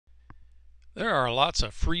There are lots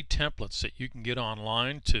of free templates that you can get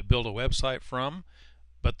online to build a website from,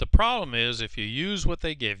 but the problem is if you use what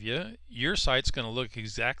they give you, your site's going to look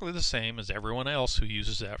exactly the same as everyone else who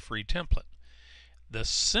uses that free template. The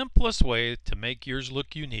simplest way to make yours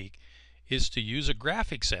look unique is to use a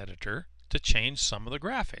graphics editor to change some of the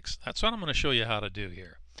graphics. That's what I'm going to show you how to do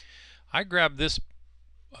here. I grabbed this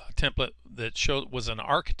template that was an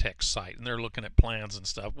architect's site and they're looking at plans and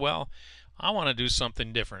stuff. Well, I want to do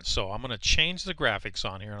something different, so I'm going to change the graphics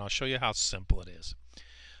on here and I'll show you how simple it is.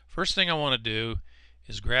 First thing I want to do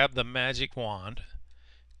is grab the magic wand,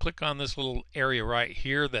 click on this little area right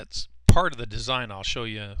here that's part of the design I'll show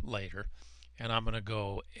you later, and I'm going to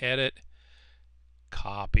go edit,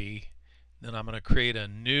 copy, then I'm going to create a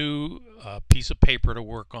new piece of paper to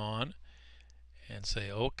work on and say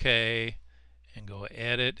OK and go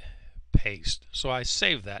edit, paste. So I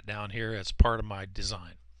save that down here as part of my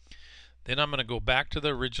design. Then I'm going to go back to the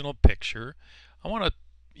original picture. I want to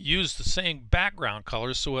use the same background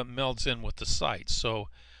colors so it melds in with the site. So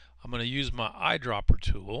I'm going to use my eyedropper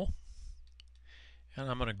tool and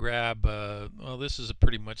I'm going to grab, well, this is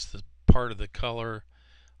pretty much the part of the color.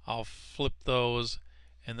 I'll flip those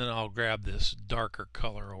and then I'll grab this darker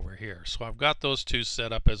color over here. So I've got those two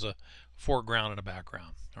set up as a foreground and a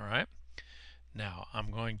background. All right. Now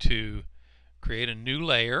I'm going to create a new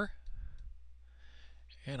layer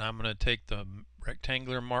and I'm going to take the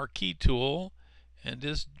rectangular marquee tool and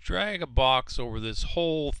just drag a box over this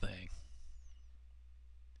whole thing.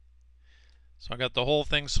 So I got the whole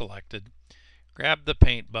thing selected. Grab the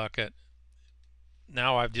paint bucket.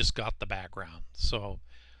 Now I've just got the background. So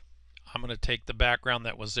I'm going to take the background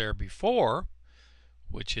that was there before,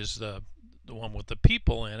 which is the one with the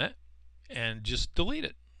people in it, and just delete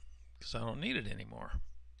it because I don't need it anymore.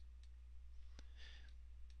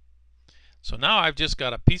 So now I've just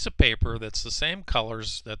got a piece of paper that's the same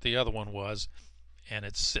colors that the other one was, and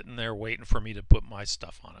it's sitting there waiting for me to put my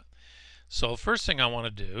stuff on it. So first thing I want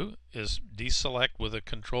to do is deselect with a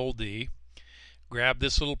Control D, grab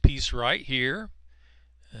this little piece right here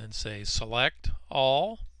and say select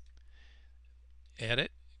all,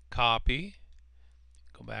 edit, copy,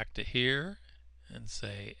 go back to here and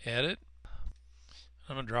say edit.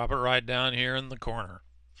 I'm going to drop it right down here in the corner.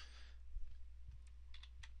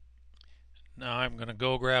 Now I'm going to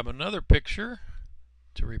go grab another picture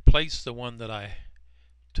to replace the one that I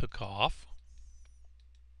took off.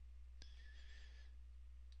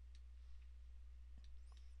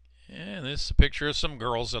 And this is a picture of some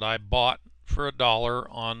girls that I bought for $1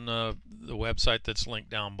 on the website that's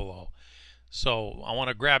linked down below. So I want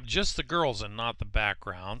to grab just the girls and not the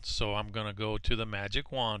background. So I'm going to go to the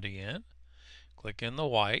magic wand again, click in the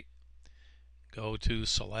white, go to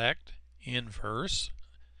select, inverse,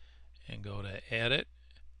 and go to edit,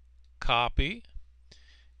 copy,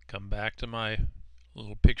 come back to my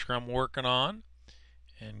little picture I'm working on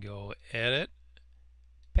and go edit,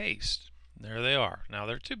 paste. There they are. Now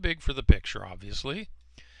they're too big for the picture obviously,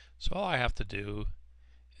 so all I have to do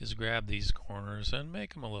is grab these corners and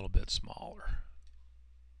make them a little bit smaller.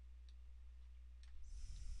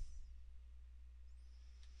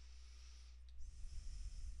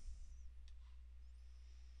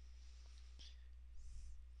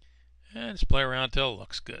 And just play around until it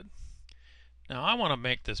looks good. Now I want to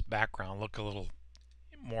make this background look a little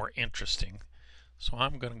more interesting. So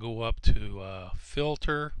I'm going to go up to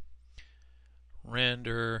Filter,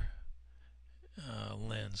 Render,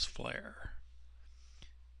 Lens Flare.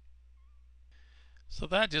 So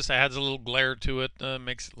that just adds a little glare to it,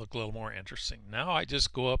 makes it look a little more interesting. Now I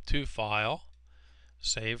just go up to File,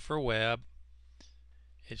 Save for Web.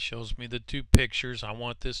 It shows me the two pictures. I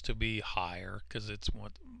want this to be higher because it's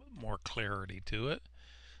more clarity to it.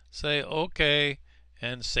 Say OK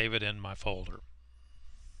and save it in my folder.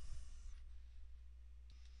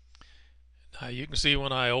 Now you can see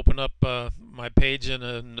when I open up my page in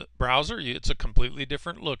a browser, it's a completely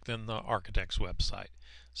different look than the architect's website.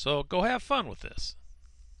 So go have fun with this.